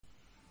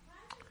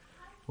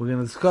We're going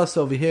to discuss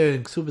over here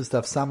in Kesubos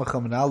Daf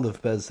Samacham and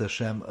Aleph Bez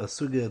Hashem a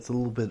sugya that's a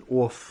little bit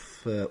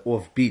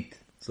offbeat,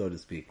 so to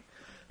speak.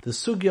 The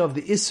sugya of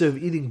the issur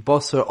of eating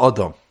basar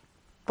adam.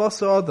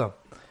 Basar adam.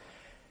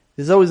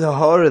 There's always a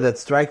horror that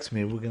strikes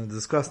me. We're going to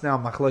discuss now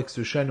machlokes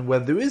rishonim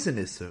whether there is an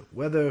issur,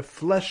 whether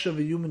flesh of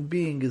a human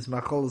being is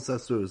macholos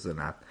asuros or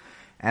not.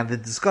 And the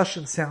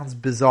discussion sounds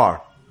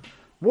bizarre.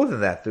 More than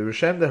that, the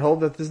rishonim that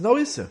hold that there's no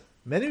issur.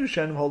 Many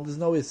rishonim hold there's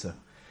no issur.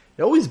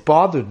 It always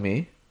bothered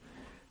me.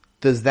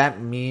 Does that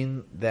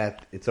mean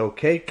that it's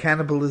okay?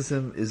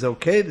 Cannibalism is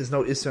okay? There's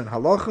no issur in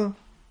halacha?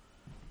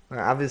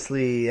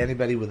 Obviously,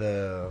 anybody with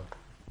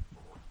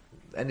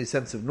any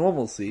sense of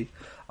normalcy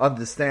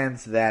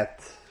understands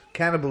that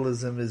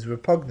cannibalism is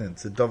repugnant.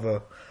 It's a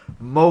dova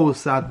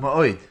mo'usad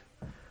ma'oid.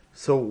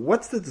 So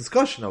what's the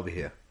discussion over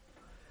here?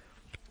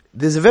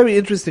 There's a very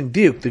interesting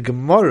diuk. The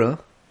Gemara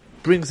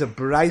brings a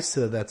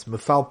brisa that's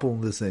mefalpul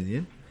in this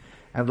inyan.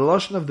 And the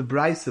lashon of the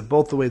brisa,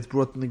 both the way it's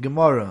brought in the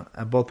Gemara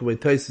and both the way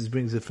Tosfos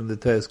brings it from the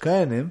Toras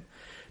Kohanim,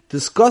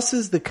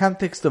 discusses the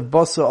context of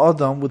basar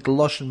adam with the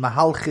lashon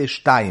mahalche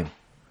shtayim,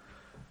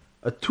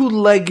 a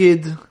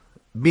two-legged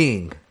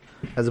being,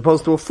 as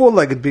opposed to a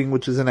four-legged being,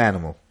 which is an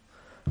animal.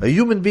 A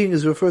human being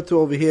is referred to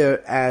over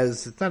here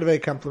as, it's not a very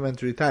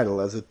complimentary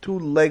title, as a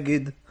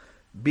two-legged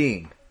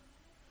being.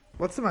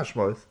 What's the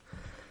mashmos?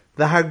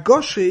 The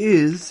hargosha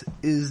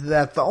is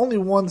that the only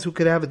ones who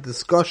could have a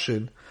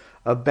discussion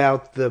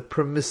about the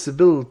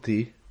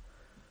permissibility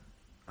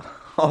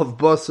of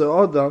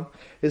basar adam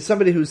is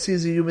somebody who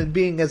sees a human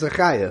being as a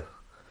chaya.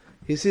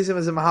 He sees him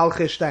as a mahal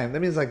cheshtayim.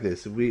 That means like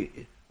this.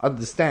 We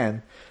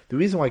understand the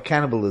reason why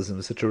cannibalism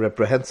is such a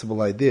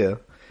reprehensible idea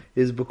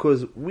is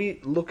because we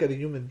look at a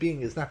human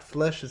being as not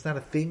flesh, it's not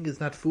a thing, it's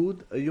not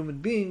food. A human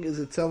being is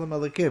a tzelem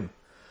alakim.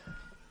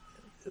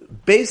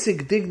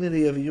 Basic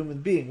dignity of a human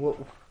being.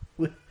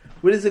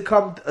 Where does it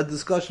come a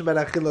discussion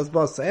about achilas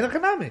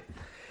basar?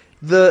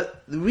 The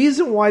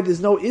reason why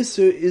there's no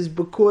issur is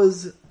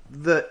because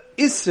the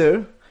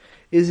issur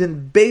is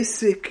in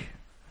basic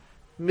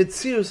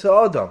mitzius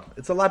ha'adam.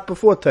 It's a lot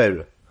before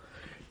Torah.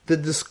 The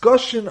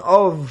discussion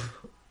of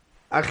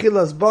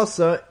achilas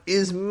basar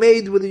is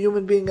made with a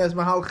human being as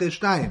mahal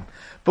cheshtayim.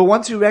 But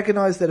once you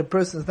recognize that a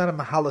person is not a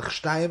mahal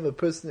cheshtayim, a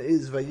person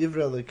is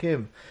vayivra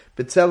lekim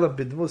b'tzelem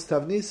b'dmus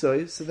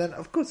tavnisoy, so then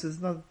of course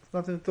there's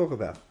nothing to talk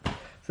about.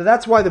 So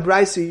that's why the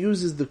brisa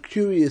uses the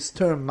curious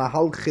term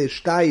mahal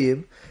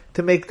cheshtayim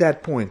to make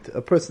that point.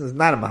 A person is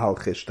not a mahal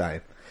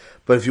cheshtayim.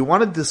 But if you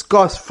want to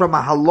discuss from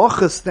a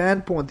halacha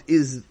standpoint,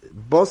 is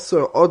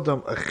basar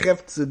adam a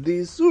cheftze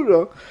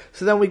da'isura,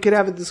 so then we could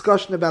have a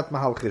discussion about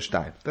mahal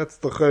cheshtayim. That's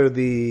the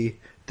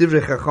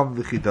divrei chacham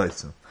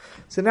v'chidosim.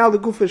 So now the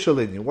gufa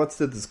shalinya. What's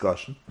the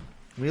discussion?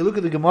 When you look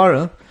at the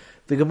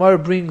Gemara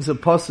brings a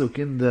pasuk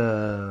in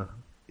the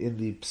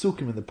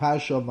psukim in the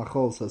parasha of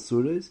machol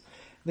sasuris.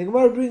 The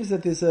Gemara brings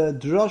that there's a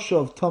drasha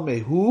of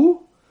Tomei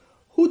Hu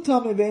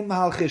Tomei vein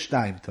mahal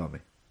cheshtayim Tomei,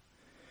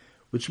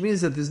 which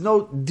means that there's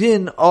no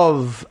din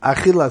of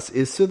achilas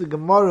issur.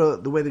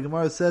 The way the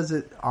Gemara says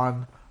it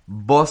on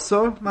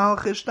basar mahal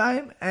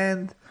cheshtayim,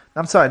 and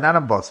I'm sorry, not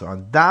on basar,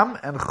 on dam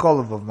and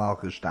cholav of mahal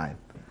cheshtayim.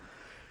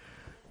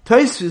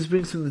 Tosfos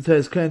brings from the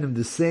Toras Kohanim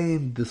the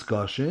same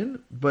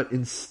discussion, but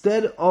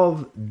instead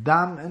of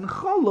dam and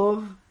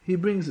cholav, he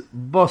brings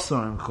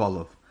basar and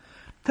cholav.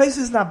 Tosfos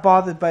is not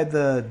bothered by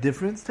the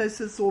difference.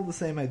 Tosfos is all the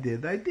same idea.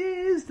 The idea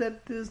is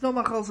that there's no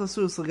machal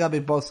sasurus l'gabe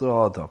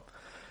basar adam.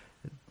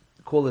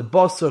 Call it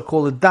basar,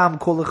 call it dam,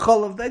 call it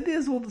cholav. The idea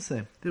is all the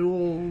same. They're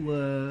all.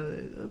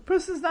 A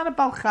person is not a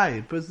bal chai.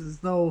 A person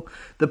is no.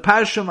 The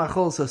parasha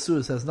machal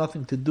sasurus has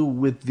nothing to do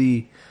with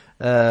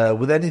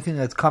with anything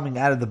that's coming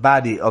out of the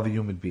body of a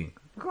human being.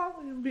 A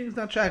human being is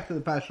not tracked to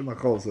the parasha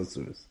machal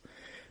sasurus.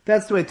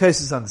 That's the way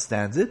Tosfos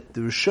understands it.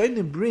 The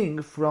rishonim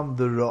bring from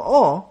the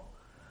Ra'ah.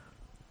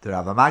 The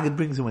Rav Magid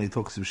brings it when he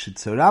talks to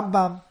Shitzer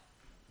Rambam.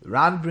 The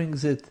Ran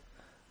brings it.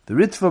 The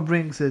Ritva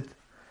brings it.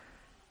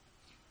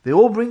 They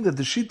all bring that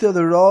the Shita of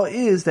the Ra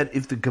is that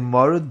if the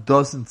Gemara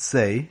doesn't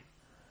say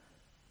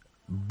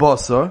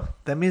basar,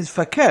 that means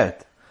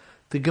fakert.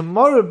 The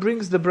Gemara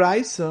brings the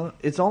Braisa,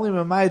 it's only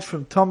remayed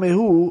from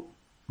Tomehu,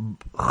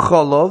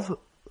 Cholov,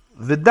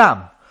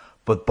 Vidam.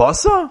 But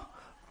basar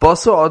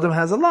Adam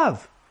has a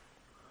lav.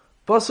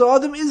 Basar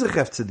Adam is a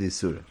cheftze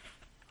da'isura.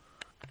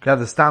 You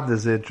understand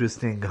there's an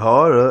interesting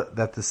horror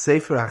that the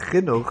Sefer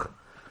HaChinuch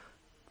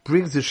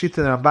brings the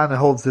Shita Ramban and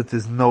holds that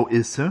there's no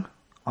issur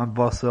on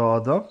basar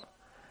adam.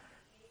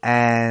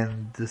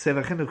 And the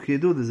Sefer HaChinuch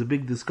Yedu, there's a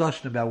big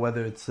discussion about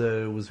whether it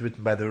was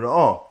written by the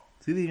Ra'ah.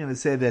 It's either going to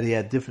say that he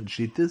had different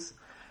Shitas,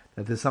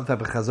 that there's some type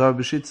of Chazar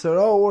b'Shitza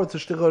Ra'ah, or it's a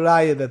Shtichol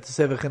Raya that the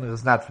Sefer HaChinuch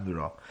is not from the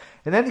Ra'ah.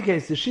 In any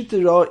case, the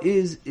Shita Ra'ah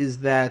is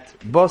that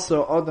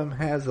basar adam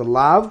has a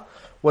lav.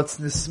 What's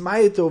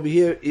nismayit over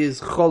here is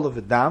cholav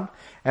v'dam,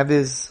 and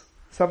there's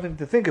something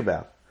to think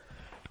about.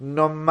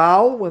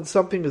 Normal, when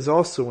something is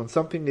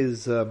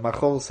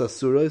machol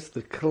sasuras,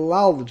 the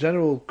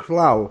general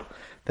klal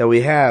that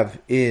we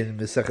have in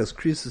Meseches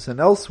Krisus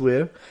and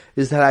elsewhere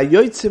is that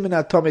hayotzim in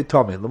atome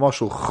tome.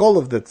 L'moshel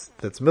cholov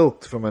that's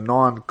milked from a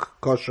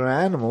non-kosher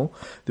animal.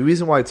 The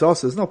reason why it's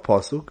also is not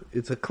pasuk.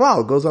 It's a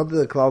klal. It goes under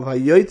the klal of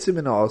hayotzim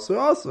in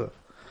also.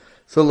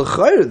 So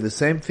l'chayr, the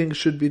same thing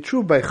should be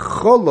true by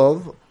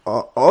cholov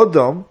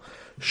adam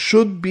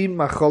should be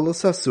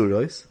macholos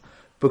asuros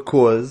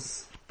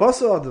because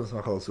basar adam is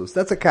macholos asuros.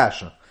 That's a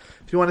kasha.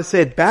 If you want to say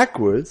it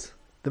backwards,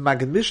 the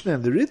Magid Mishnah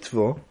and the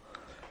Ritva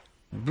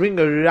bring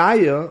a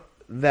raya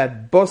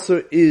that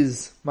basar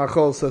is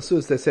machol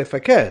sasus. They say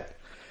faket.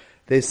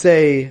 They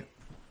say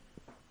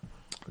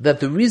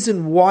that the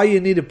reason why you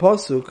need a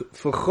pasuk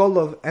for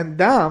cholov and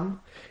dam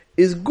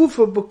is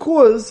gufa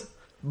because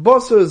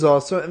basar is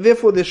also, and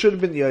therefore there should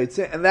have been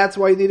yoytze, and that's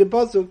why you need a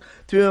pasuk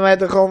to be made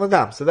the cholov and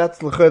dam. So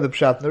that's l'chor the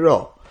pshat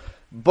nero.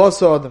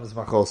 Basar adam is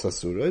machol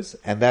sasuros,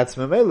 and that's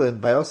memela. And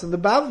by us in the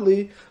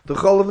Bavli, the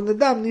cholov and the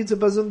dam needs a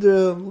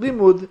bazunder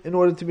limud in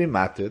order to be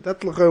matter.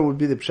 That l'chor would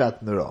be the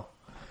pshat nero.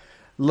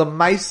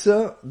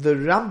 Lamaisa, the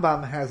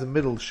Rambam has a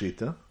middle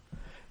shita.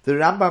 The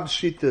Rambam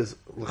shita is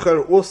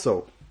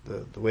also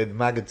the way the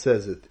Maggid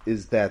says it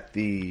is that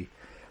the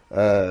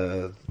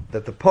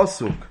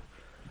pasuk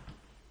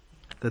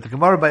that the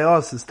Gemara by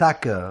us is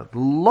taka. The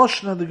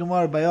loshna of the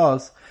Gemara by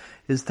us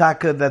is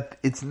taka that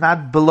it's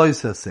not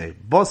beloisa say.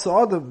 Bos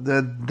adam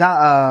the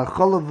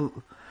cholav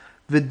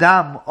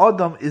v'dam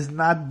adam is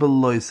not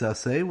beloisa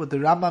say. What the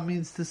Rambam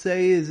means to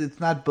say is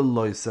it's not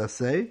beloisa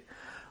say.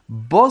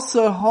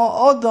 Basar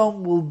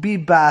ha'adam will be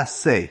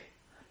ba'aseh.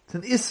 It's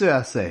an isser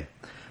aseh.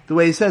 The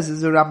way he says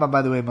is the Rambam,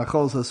 by the way,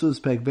 Machol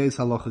Sasus Pek Beis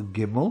Halacha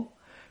Gimel,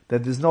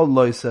 that there's no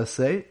lois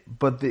aseh,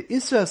 but the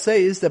isser aseh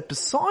is that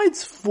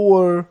besides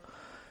for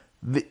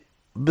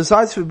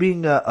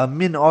being a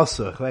min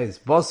osur, right,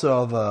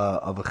 basar of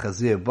a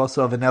chazir,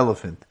 basar of an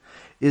elephant,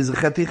 is a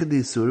chatich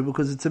d'isur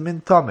because it's a min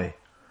tomei.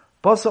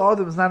 Basar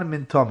adam is not a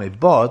min tomei,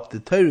 but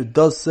the Torah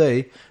does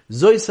say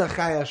zois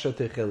achaya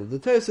shatechelu. The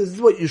Torah says this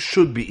is what you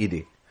should be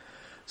eating.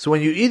 So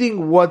when you're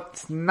eating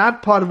what's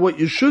not part of what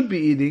you should be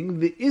eating,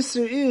 the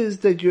issue is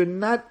that you're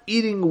not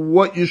eating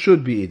what you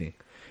should be eating.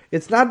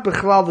 It's not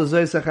bechlal the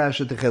zois achaya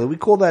shatechelu. We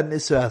call that an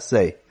isser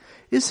aseh.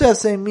 Isser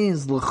aseh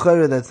means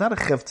l'chayra that's not a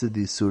cheftzah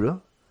d'isura.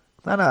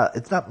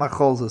 It's not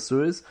machol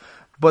asuras,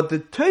 but the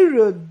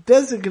Torah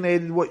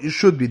designated what you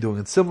should be doing.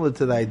 It's similar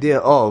to the idea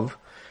of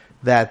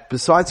that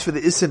besides for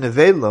the Isser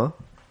Nevela,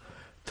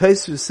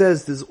 Tosfos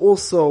says there's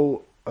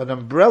also an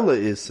umbrella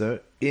Isser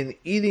in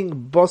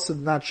eating basar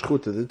not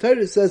shchuta. The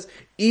Torah says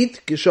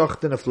eat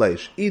geshochten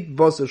flesh, eat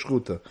basar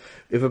shchuta.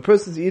 If a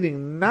person's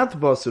eating not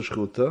basar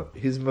shchuta,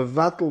 he's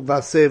mevatel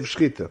vasev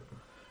shchita.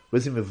 What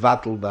is he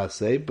mevatel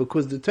vasev?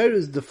 Because the Torah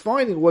is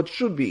defining what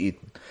should be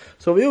eaten.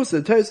 So we also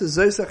the Torah says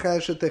zois achaya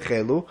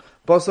shetechelu.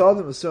 Basar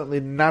adam is certainly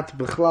not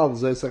bechlal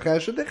zois achaya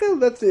shetechelu.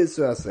 That's the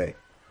Isser aseh.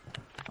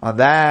 On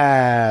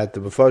that, the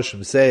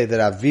Mefarshim say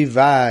that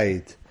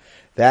Avivite,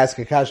 they ask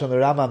a kash on the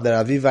Rambam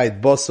that Avivite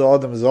Bosa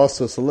Adam is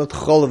also so let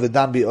Chol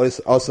v'dam be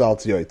also al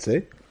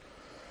tziyoytze.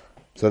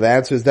 So the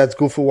answer is that's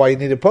good for why you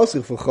need a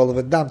pasuk for Chol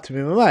v'dam to be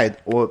mamayid.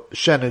 Or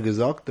Shena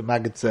Gezok, the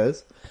Maggid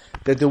says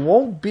that there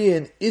won't be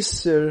an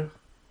Isser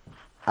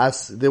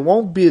as there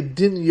won't be a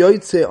din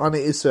yoytze on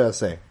an Isser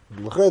aseh.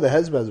 The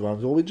Hezbollah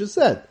is what we just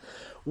said.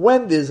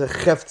 When there's a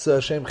cheftzah,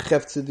 Hashem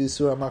cheftzah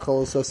d'isur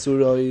machal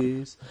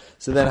sasurois,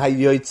 so then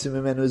hayotzim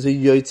imenu is a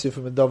yotzim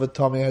from a davar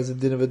tomei has a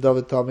din of a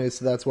davar tomei,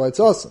 so that's why it's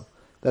awesome.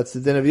 That's the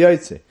din of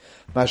yotzim.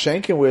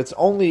 Mashenkin, where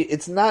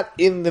it's not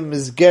in the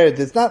mizgeret,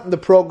 it's not in the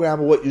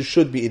program of what you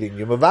should be eating.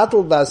 You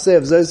mavatul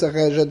ba'asev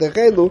zoisacheh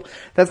shadechelu,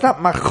 that's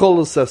not machal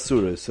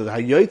sasurois. So the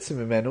hayotzim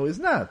imenu is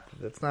not.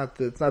 It's not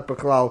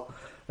b'chlal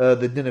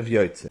the din of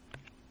yotzim.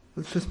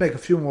 Let's just make a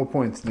few more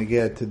points and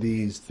get to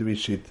these three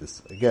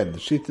shittas. Again, the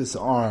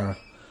shittas are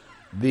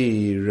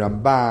the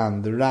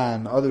Ramban, the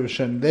Ran, other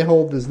Rishonim, they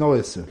hold there's no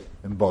Isser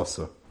in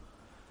Basar.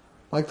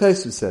 Like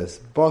Tosfos says,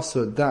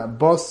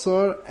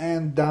 Basar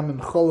and Dam and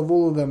Cholav,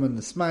 all of them in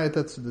the Smayat,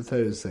 that's what the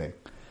Torah is saying.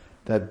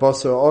 That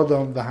Basar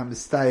Adam, the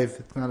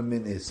Hamistayif, it's not a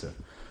min Isser.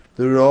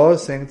 The Ra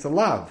is saying it's a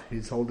lav.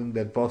 He's holding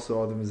that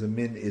Basar Adam is a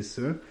min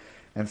Isser.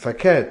 And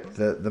Faket,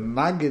 the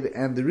Magid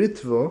and the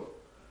Ritva,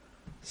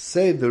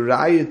 say the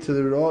raya to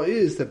the Ra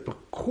is that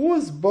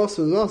because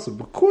Basar is also,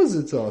 because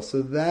it's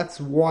also, that's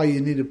why you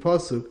need a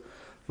pasuk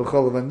for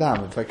Cholav and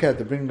Dam. If I can't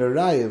to bring the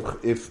raya,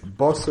 if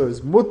Basar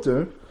is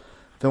mutter,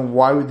 then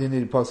why would you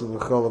need a pasuk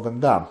for Cholav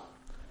and Dam?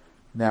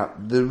 Now,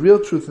 the real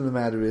truth of the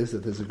matter is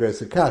that there's a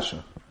great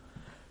kasha.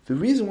 The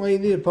reason why you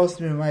need a pasuk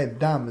to be made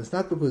Dam is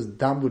not because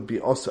Dam would be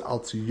also al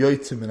to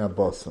yotzim in a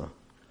Basar.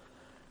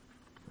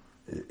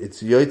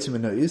 It's yotzim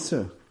in a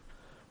Isser.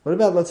 What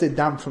about, let's say,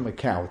 dam from a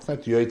cow? It's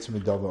not yoytzim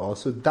midava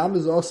also. Dam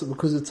is also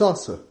because it's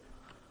also.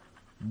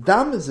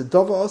 Dam is a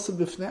dava also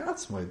b'fnei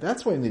atzmai.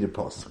 That's why you need a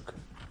pasuk.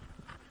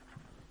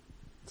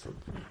 So,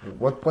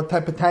 what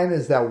type of time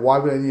is that? Why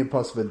would I need a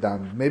pasuk for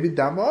dam? Maybe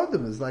dam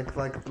adam is like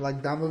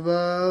dam of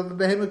a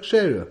behemoth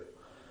shera.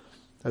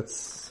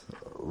 That's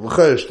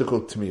l'chayr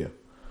shtichol t'miyah.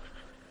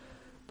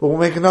 But we'll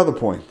make another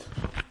point.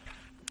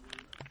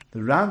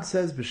 The Ran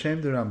says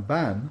b'shem the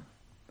Ramban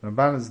The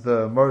Ramban is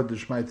the Morad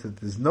Shmaita that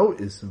there's no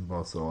Isur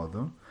Basar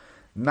Adam.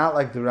 Not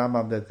like the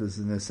Rambam that is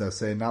in this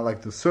essay,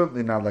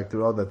 certainly not like the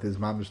Rod that is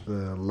Mamish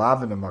the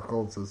Lavin and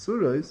Machol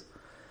Tzasurais.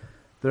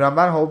 The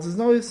Ramban holds there's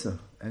no Isur.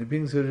 And it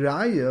brings a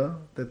Raya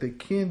that there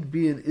can't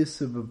be an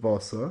Isur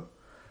B'Basar,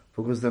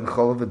 because then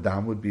Chol of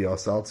Adam would be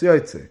Asa Al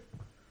Tzyoytze.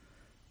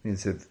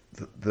 Means that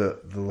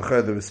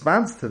the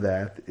response to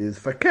that is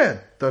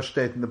Faked, das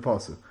steht in the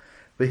Pasuk.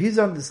 But his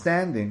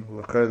understanding,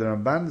 the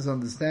Ramban's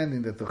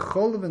understanding, that the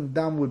Chol and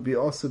Dam would be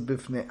also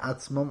bifnei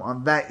atzmam,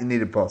 on that you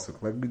need a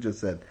pasuk, like we just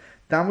said.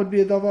 Dam would be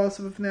a davar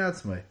also bifnei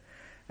atzmai.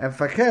 And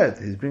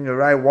Faked, he's bringing a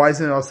right, why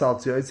isn't it also al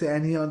tzyoytze?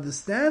 And he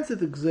understands that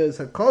the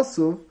Gzeres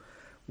HaKosuv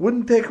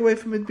wouldn't take away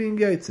from it being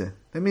Yotze.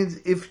 That means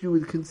if you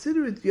would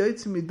consider it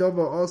Yotze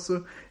midavar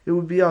also, it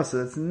would be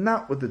also. That's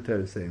not what the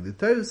Torah is saying. The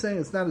Torah is saying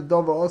it's not a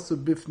davar also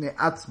bifnei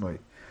atzmai.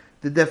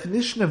 The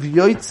definition of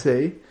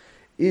Yotze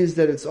is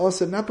that it's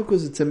also not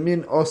because it's a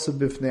min also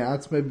bifnei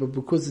atzmai, but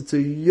because it's a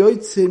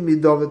Yotze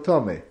midavar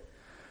tameh.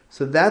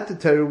 So that the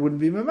Torah wouldn't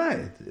be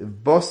mamayit. If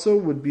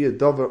basar would be a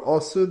davar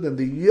also, then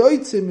the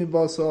Yotze mi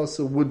basar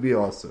also would be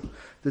also.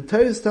 The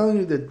Torah is telling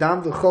you that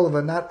dam v'chol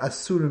are not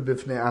asurim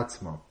bifnei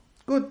atzmai.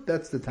 Good,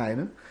 that's the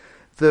Taina.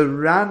 The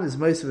Ran is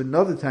most of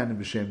another Taina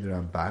b'shem the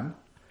Ramban,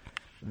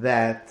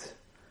 that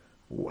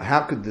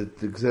how could the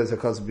Gzeres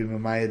HaKosuv be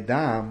Mamayah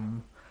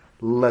Dam?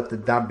 Let the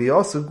Dam be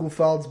also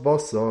Gufal's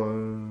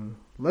Basar.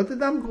 Let the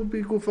Dam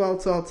be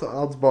Gufal's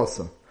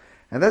Basar.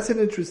 And that's an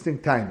interesting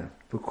Taina,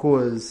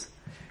 because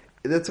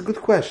that's a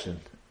good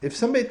question. If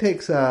somebody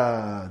takes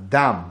a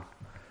Dam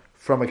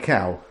from a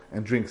cow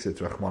and drinks it,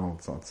 Rachman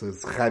al-Tzon, so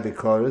it's Chai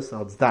B'Koris,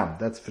 it's Dam,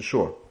 that's for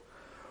sure.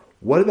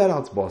 What about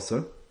Al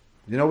Basar?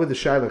 You know with the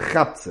Shaila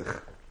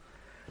Chaptzich.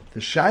 The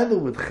Shaila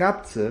with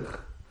Chaptzich,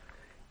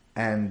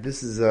 and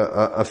this is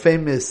a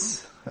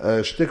famous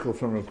shtickle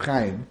from Reb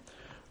Chaim,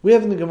 we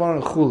have in the Gemara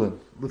in Chulin,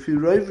 L'fi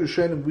Roiv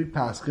Rishonim we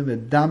paskin,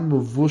 that Dam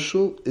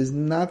Mevushel is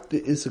not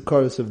the Issa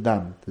Koros of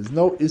Dam. There's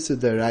no Issa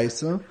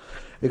Deraisa,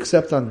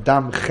 except on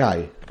Dam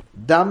Chai.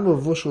 Dam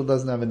Mevushel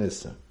doesn't have an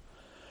Issa.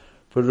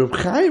 But Reb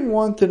Chaim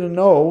wanted to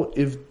know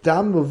if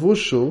Dam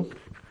Mevushel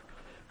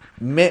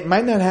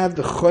might not have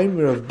the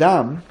Choymer of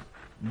Dam,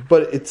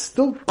 but it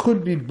still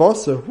could be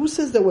Basar. Who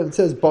says that when it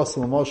says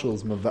Basar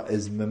L'moshel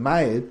is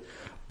Memayid,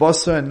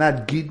 Basar and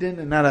not Gidin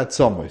and not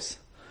Atzomos?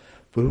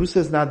 But who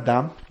says not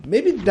Dam?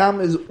 Maybe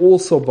Dam is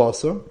also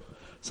Basar.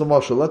 So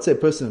Moshel, let's say a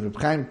person,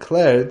 Reb Chaim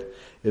declared,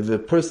 if a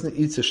person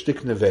eats a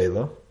shtik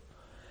nevela,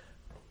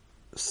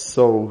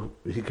 so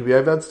he could be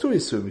over als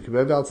Tuisum, he could be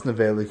over als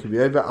nevela, he could be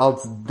over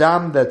als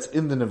Dam that's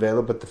in the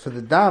nevela, but for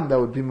the Dam that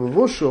would be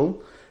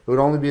Mevushel, it would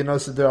only be a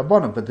Nosa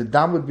Derabonim, but the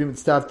Dam would be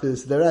Mitzvah to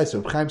this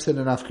Deraisa. Reb Chaim said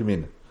an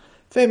Afkamina.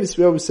 Famous,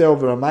 we always say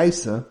over a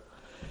Maisa,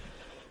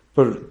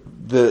 but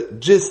the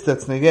gist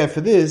that's negeh for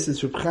this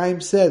is Reb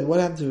Chaim said, what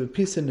happens if a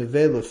piece of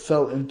nevela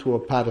fell into a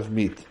pot of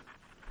meat?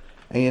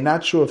 And you're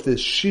not sure if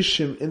there's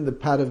shishim in the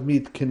pot of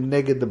meat can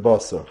negate the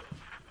basar.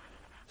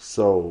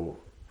 So,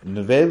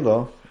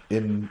 nevela,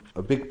 in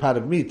a big pot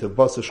of meat, a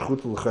basar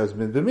shchutel l'chaz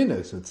min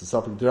b'minah, so it's a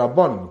suffix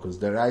d'Rabbanan, because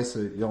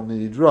deraisa you only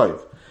need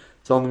roiv.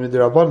 It's only with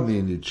d'Rabbanan that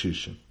you need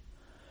shishim.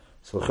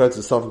 So it's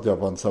a suffix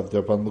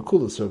d'Rabbanan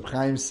l'kula. So Reb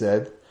Chaim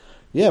said,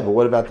 yeah, but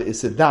what about the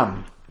Issa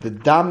Dam? The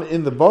Dam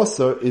in the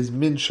basar is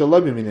min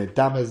shalom minah.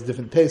 Dam has a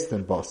different taste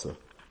than basar.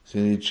 So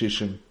you need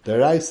shishim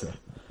deraisa.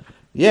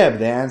 Yeah, but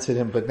they answered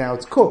him, but now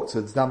it's cooked, so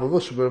it's Dam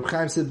Avush. But Reb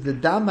Chaim said the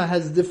Dam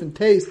has a different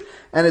taste,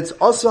 and it's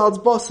also al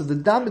basar. The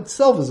Dam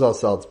itself is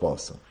also al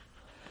basar.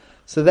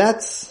 So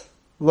that's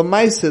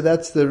Lamaisa,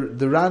 that's the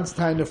Ran's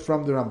Taina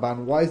from the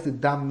Ramban. Why is the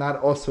Dam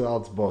not also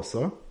al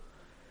basar?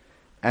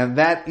 And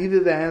that either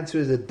the answer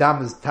is that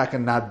Dam is taka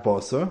not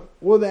basar,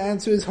 or the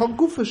answer is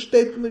Hagufa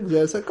steht in the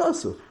Gzeres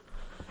HaKosuv.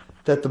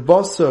 That the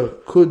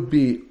basar could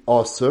be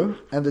asur,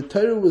 and the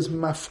Torah was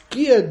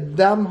mafkia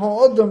Dam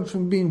ha'odam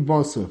from being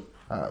basar.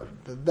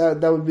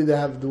 That would be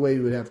the way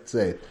you would have to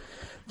say it.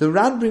 The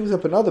Ran brings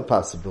up another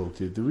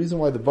possibility. The reason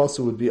why the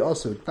basar would be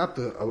asur, it's not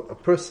a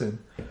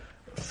person,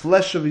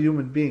 flesh of a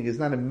human being is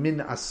not a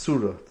min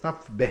asura. It's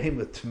not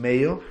behemoth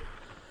tmeyo,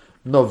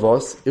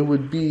 novos. It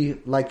would be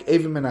like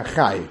evim and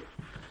achai.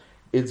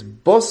 It's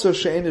basar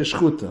she'en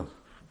shchuta.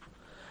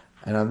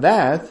 And on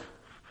that,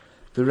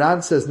 the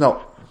Ran says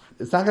no.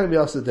 It's not going to be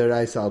also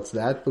deraisa out to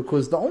that,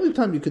 because the only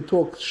time you could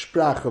talk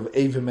sprach of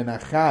evim and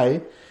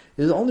achai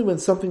is only when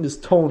something is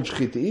toned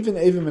shchita. Even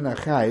evim and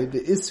achai,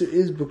 the issue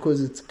is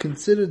because it's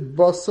considered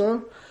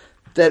basar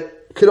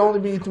that could only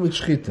be eaten with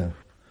shchita.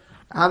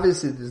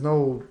 Obviously, there's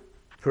no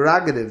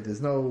prerogative,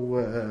 there's no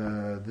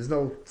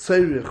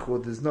tzorich, or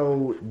there's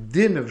no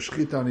din of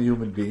shchita on a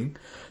human being.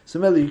 So,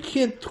 Meli, you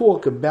can't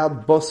talk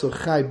about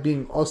basar chai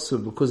being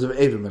asur because of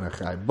evim and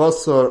achai.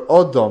 Basar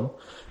odom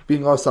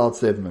being asur al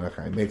evim and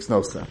achai makes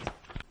no sense.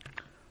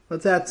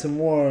 Let's add some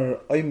more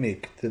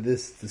oimik to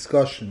this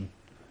discussion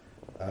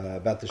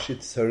about the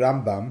Shittas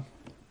Rambam,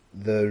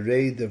 the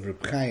raid of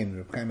Reb Chaim.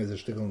 Reb Chaim is a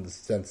shtickle in the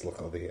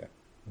Stenslach over here,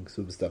 in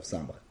Kesubos Daf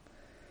Samach.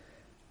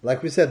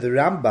 Like we said, the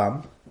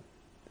Rambam,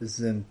 this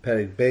is in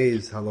Perek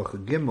Beis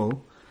Halacha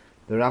Gimel,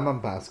 The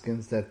Rambam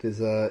paskins that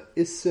is a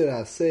Isser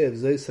Aseh of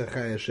Zoysa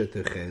Chaya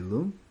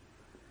Shetechelu,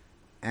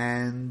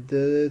 and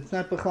it's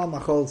not Bechal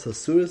Machol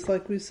Sasuris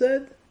like we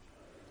said,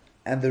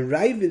 and the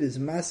Ravid is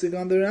Masig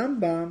on the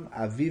Rambam,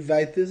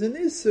 Avivait is an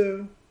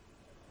Isser.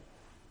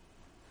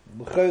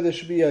 There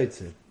should be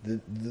Yotzei.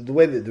 The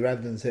way that the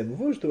Ravid doesn't say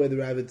Mavush, the way the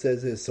Ravid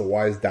says is, so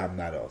why is Dam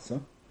not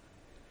also?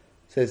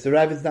 Says the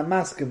Ravid's not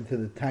masking to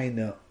the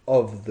Taina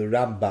of the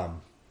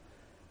Rambam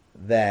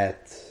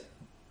that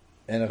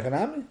in a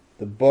Chanami,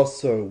 the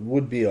Basar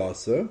would be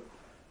also,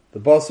 the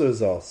Basar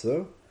is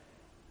also,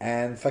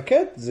 and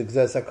Faket is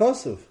Zigzes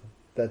HaKosov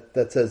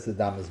that says the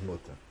Dam is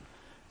Mutter.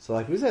 So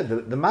like we said,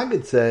 the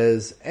Maggid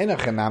says, in a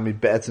Chanami,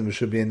 Be'etzim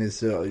should be an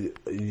Isser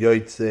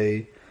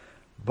Yotzei,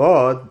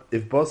 but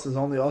if Basar is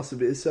only also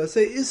be Isser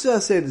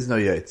Aseh, there's no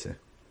Yotzei.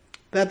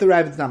 That the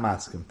Ravid's not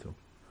masking to.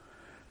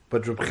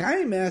 But Reb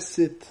Chaim asks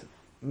it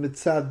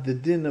mitzad the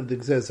din of the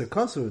Gzez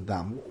HaKosov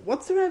Dam.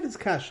 What's the Ravid's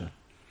kasha?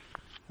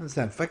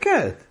 Understand?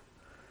 Faket.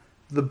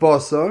 The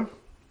Basar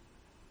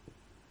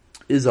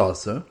is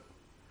also.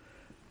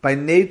 By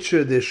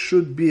nature, there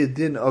should be a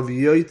din of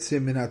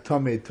Yotzei min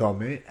HaTomei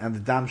Tomei, and the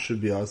Dam should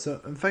be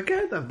also. And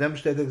Faket, of them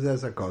state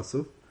Gzez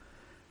HaKosov,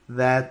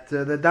 that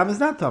the Dam is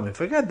not Tomei.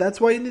 Faket,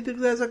 that's why you need the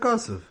Gzez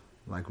HaKosov,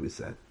 like we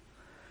said.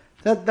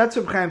 That's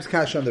Reb Chaim's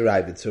kasha on the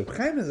Ravid. So Reb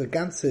Chaim as a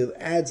Gansil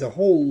adds a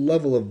whole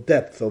level of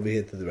depth over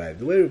here to the Ravid.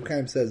 The way Reb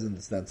Chaim says in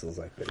the stencil is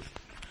like this.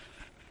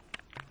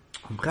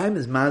 Reb Chaim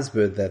is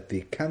masber that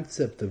the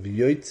concept of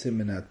Yotzei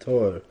min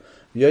HaTomei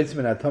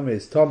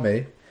is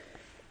Tomei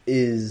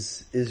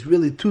is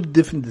really two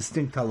different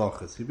distinct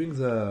halachas. He brings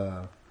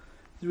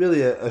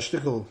really a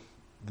shtickle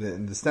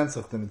in the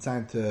stencil that it's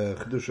signed to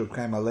Chedush Reb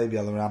Chaim Alevi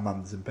al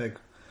Rambam Zimpeg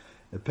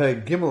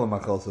Gimel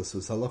Machal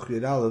Sasus Halach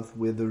Yud Aleph,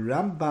 where the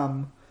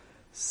Rambam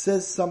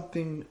says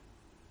something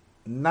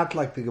not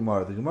like the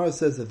Gemara. The Gemara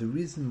says that the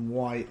reason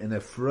why an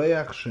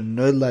Efroyach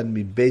shenolad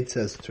mi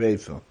beitzas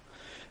treifa,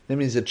 that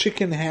means a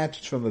chicken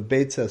hatched from a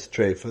beitzas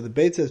treifa. The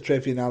beitzas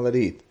treifa you're not allowed to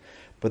eat,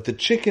 but the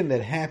chicken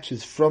that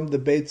hatches from the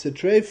beitzas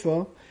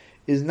treifa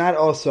is not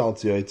also al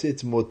tzioitze,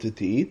 it's mutter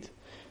to eat.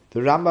 The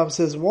Rambam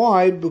says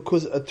why?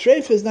 Because a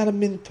treifa is not a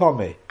min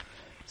tomei.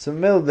 So the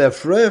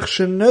Efroyach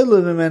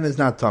shenolad mimen is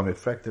not tomei. In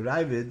fact, the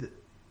Ravid,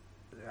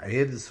 I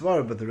hear the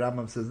Svar, but the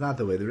Rambam says not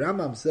the way. The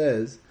Rambam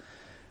says,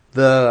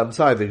 the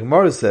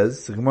Gemara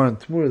says, the Gemara in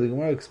Tmura, the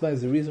Gemara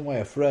explains the reason why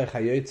a Freich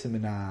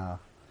HaYotze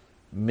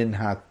min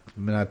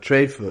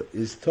ha-treifa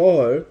is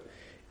Tor,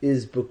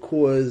 is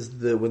because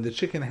when the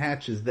chicken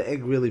hatches, the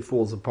egg really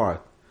falls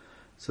apart.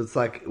 So it's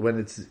like, when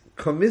it's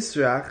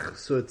komisrach,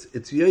 so it's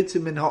Yotze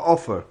min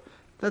ha-offer.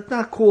 That's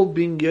not called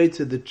being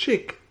Yotze. The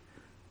chick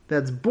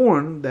that's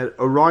born, that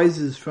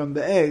arises from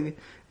the egg,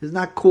 is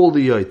not called a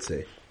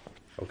Yotze.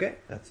 Okay,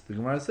 that's what the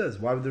Gemara says.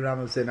 Why would the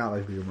Rambam say not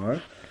like the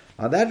Gemara?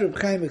 On that, Reb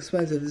Chaim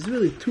explains that there's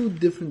really two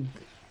different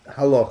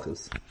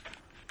halachas.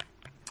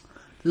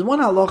 There's one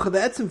halacha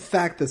that's in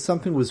fact that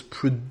something was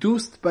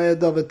produced by a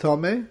davar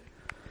tameh.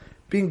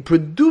 Being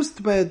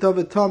produced by a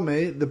davar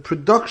tameh, the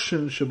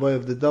production shaboy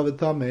of the davar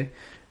tameh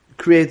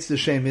creates the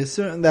shem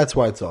iser, and that's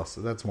why it's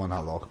also. That's one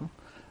halacha.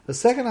 The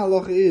second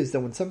halacha is that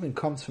when something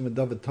comes from a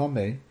davar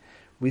tameh,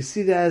 we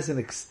see that as an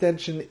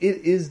extension. It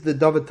is the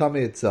davar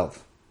tameh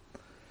itself.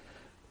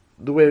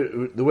 The way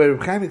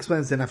Reb Chaim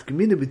explains the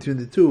nafkamina between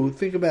the two,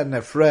 think about an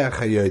Efreach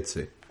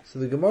HaYotze. So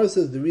the Gemara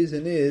says the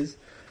reason is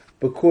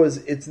because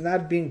it's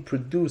not being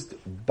produced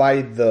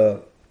by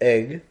the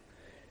egg,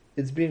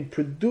 it's being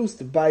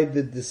produced by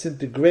the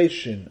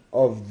disintegration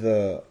of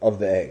the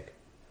egg.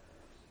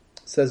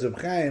 Says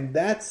Reb Chaim,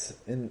 that's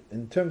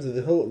in terms of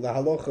the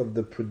halacha of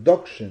the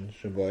production,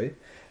 Shaboy, it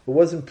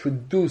wasn't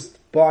produced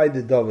by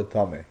the davar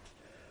tameh.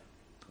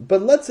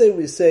 But let's say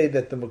we say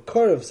that the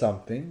makor of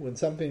something, when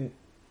something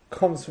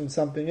comes from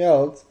something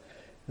else,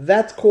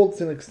 that's called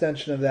an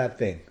extension of that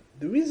thing.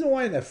 The reason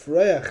why an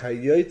Efreach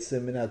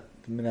HaYotze min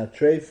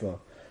ha-treifa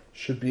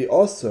should be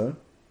also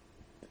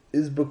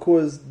is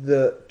because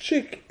the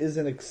chick is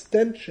an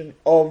extension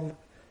of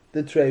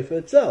the treifa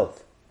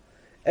itself.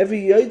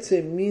 Every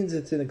Yotze means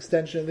it's an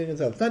extension of the thing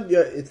itself.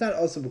 It's not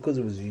also because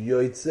it was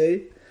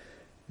Yotze.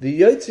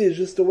 The Yotze is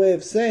just a way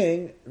of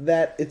saying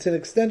that it's an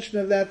extension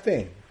of that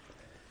thing.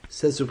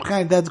 Says Reb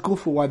Chaim, that's good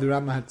for why the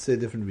Rambam had to say a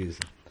different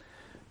reason.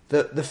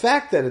 The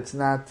fact that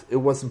it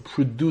wasn't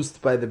produced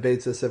by the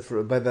beitzas,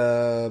 by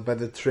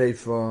the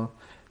treifa,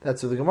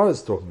 that's what the Gemara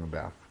is talking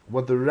about.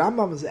 What the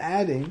Rambam is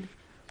adding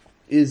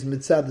is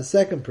mitzad the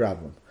second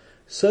problem.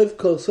 Soif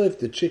kol soif,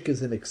 the chick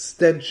is an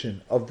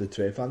extension of the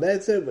treifa. And they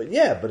say, but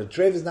a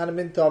treifa is not a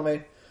min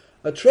tomei.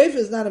 A treifa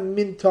is not a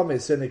min tomei.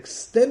 It's an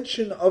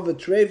extension of a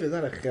treifa. It's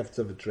not a chefetz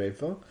of a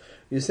treifa.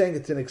 You're saying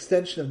it's an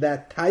extension of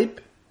that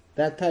type.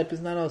 That type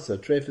is not also. A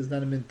treifa is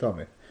not a min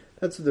tomei.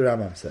 That's what the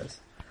Rambam says.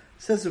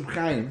 Says Reb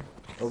Chaim,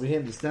 over here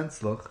in the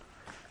Stentzloch,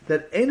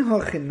 that ein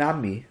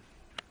hachinami,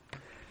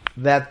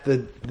 that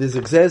there's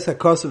a gzeres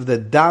hakos of the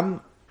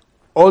dam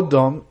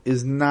odom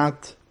is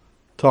not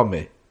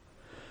tomei.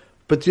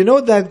 But you know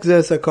what that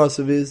gzeres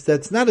hakos is?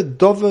 That's not a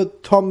dover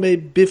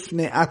tomei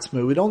bifnei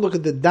atzme. We don't look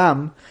at the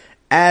dam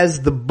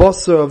as the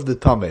basar of the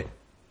tameh.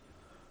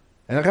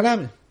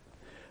 And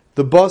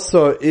the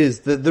basar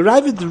is, the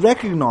Ravid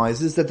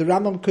recognizes that the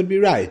Rambam could be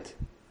right.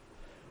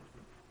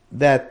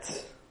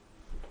 That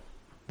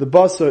the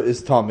basar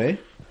is tameh,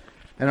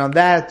 and on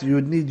that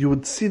you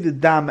would see the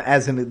dam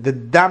as the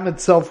dam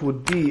itself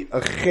would be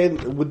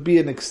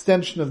an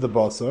extension of the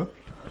basar.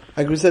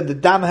 Like we said, the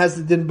dam has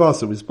the din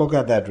basar. We spoke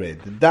about that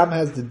rate. The dam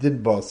has the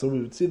din basar. We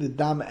would see the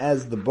dam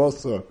as the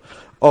basar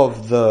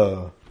of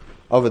a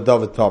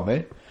davar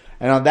tameh.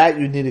 And on that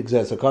you need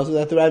exes hakosov,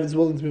 that the Rav is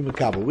willing to be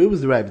makabel. Where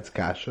was the Rav's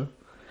kasha?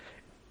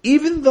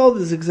 Even though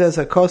there's exes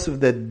hakosov,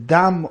 the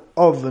dam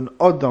of an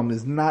odom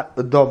is not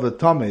a davar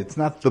tameh, it's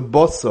not the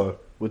basar,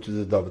 which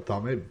is a davar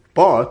tameh,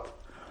 but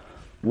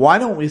why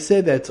don't we say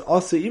that it's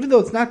also, even though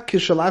it's not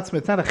kishalatzme,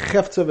 it's not a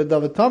cheftz of a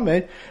davar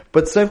tameh,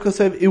 but seif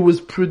kosev, it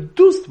was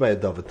produced by a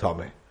davar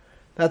tameh.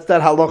 That's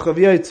that halach of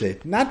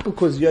Yotzei. Not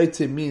because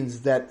Yotzei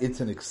means that it's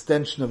an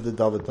extension of the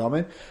davar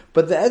tameh,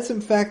 but the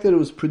etzem fact that it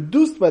was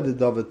produced by the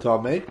davar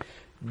tameh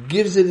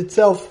gives it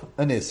itself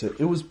an iser.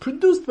 It was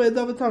produced by a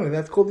davar tameh.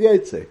 That's called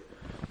Yotzei.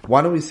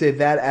 Why don't we say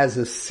that as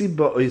a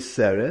siba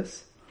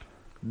oiseres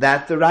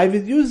that the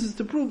Ravid uses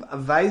to prove a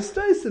vayis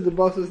that the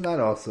boss is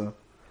not also.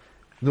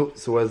 No,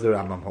 so where's the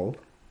Rambam hold?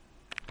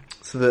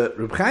 So the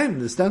Reb Chaim,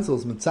 the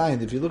stencils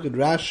Mitzayin, if you look at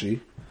Rashi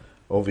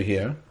over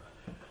here,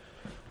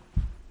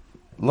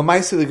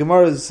 Lamaisa, the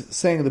Gemara is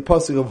saying the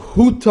pasuk of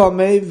Hu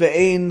Tameh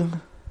ve'ein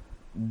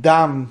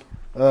dam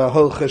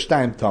hol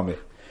cheshtayim Tameh.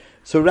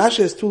 So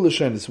Rashi has two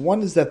lashonis.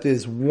 One is that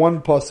there's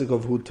one pasuk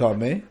of Hu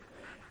Tameh,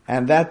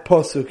 and that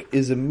pasuk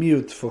is a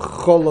mute for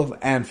cholov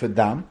and for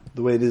dam,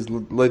 the way it is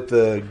like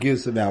the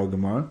Gius of our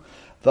Gemara.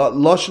 The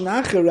Lashon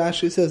Acher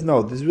Rashi says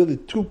no, there's really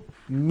two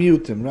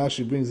mutim.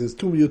 Rashi brings us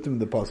two mutim in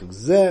the pasuk,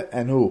 Zeh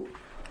and Hu.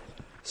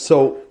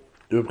 So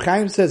Reb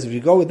Chaim says if you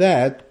go with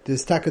that,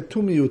 there's taka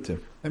two mutim.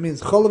 That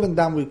means Cholov and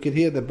Dam, we could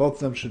hear that both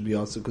of them should be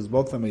also, because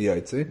both of them are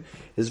Yotzei.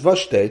 Is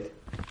Vashtet.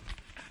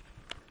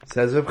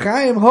 Says Reb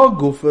Chaim,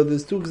 Gufa,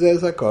 there's two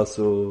Gzez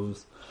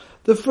HaKosov.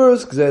 The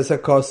first Gzez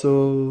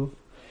HaKosov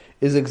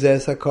is a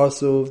Gzez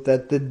HaKosov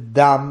that the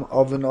Dam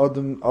of an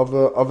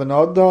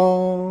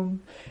Odom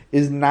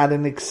is not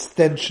an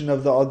extension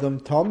of the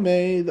Odom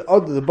Tomei. The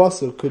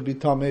Basar could be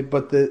Tomei,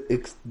 but the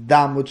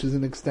Dam, which is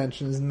an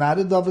extension, is not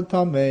a Davar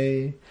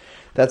Tomei.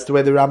 That's the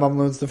way the Rambam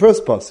learns the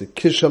first pasuk.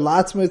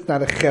 Kishalatzma, it's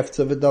not a cheftz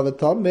of a davar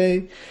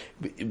tameh.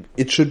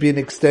 It should be an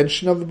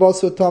extension of the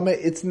basar tameh.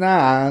 It's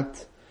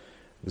not.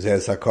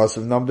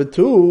 Zeh number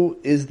 2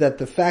 is that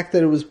the fact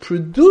that it was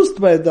produced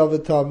by a davar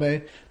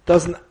tameh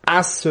doesn't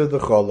aser the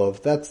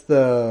cholov. That's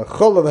the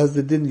cholov has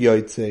the din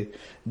yotzei.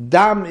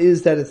 Dam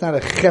is that it's not a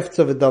cheftz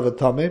of a davar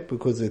tameh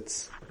because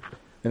it's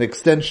an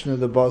extension of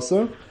the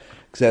basar.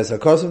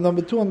 Zeh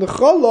number 2 on the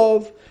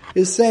cholov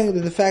is saying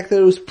that the fact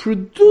that it was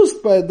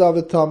produced by a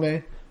davar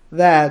tameh,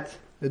 that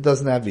it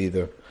doesn't have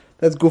either.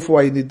 That's good for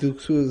why you need to do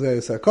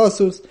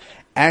sarkosus.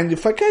 And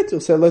if I can't,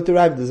 you'll say, let the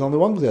Rav, there's only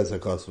one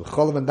sarkosus.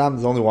 Cholav and dam,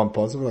 there's only one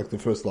pasuk, like the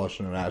first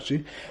Lashon and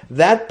Rashi.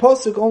 That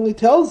pasuk only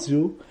tells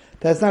you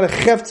that it's not a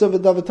cheftz of a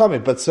davar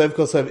tameh, but seif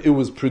kosev, it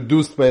was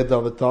produced by a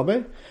davar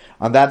tameh.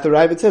 On that, the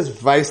Rav, it says,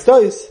 vayis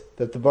tois,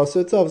 that the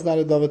basar itself is not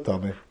a davar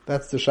tameh.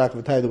 That's the shak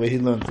v'tai, the way he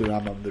learned the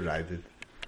Rambam, the Rav.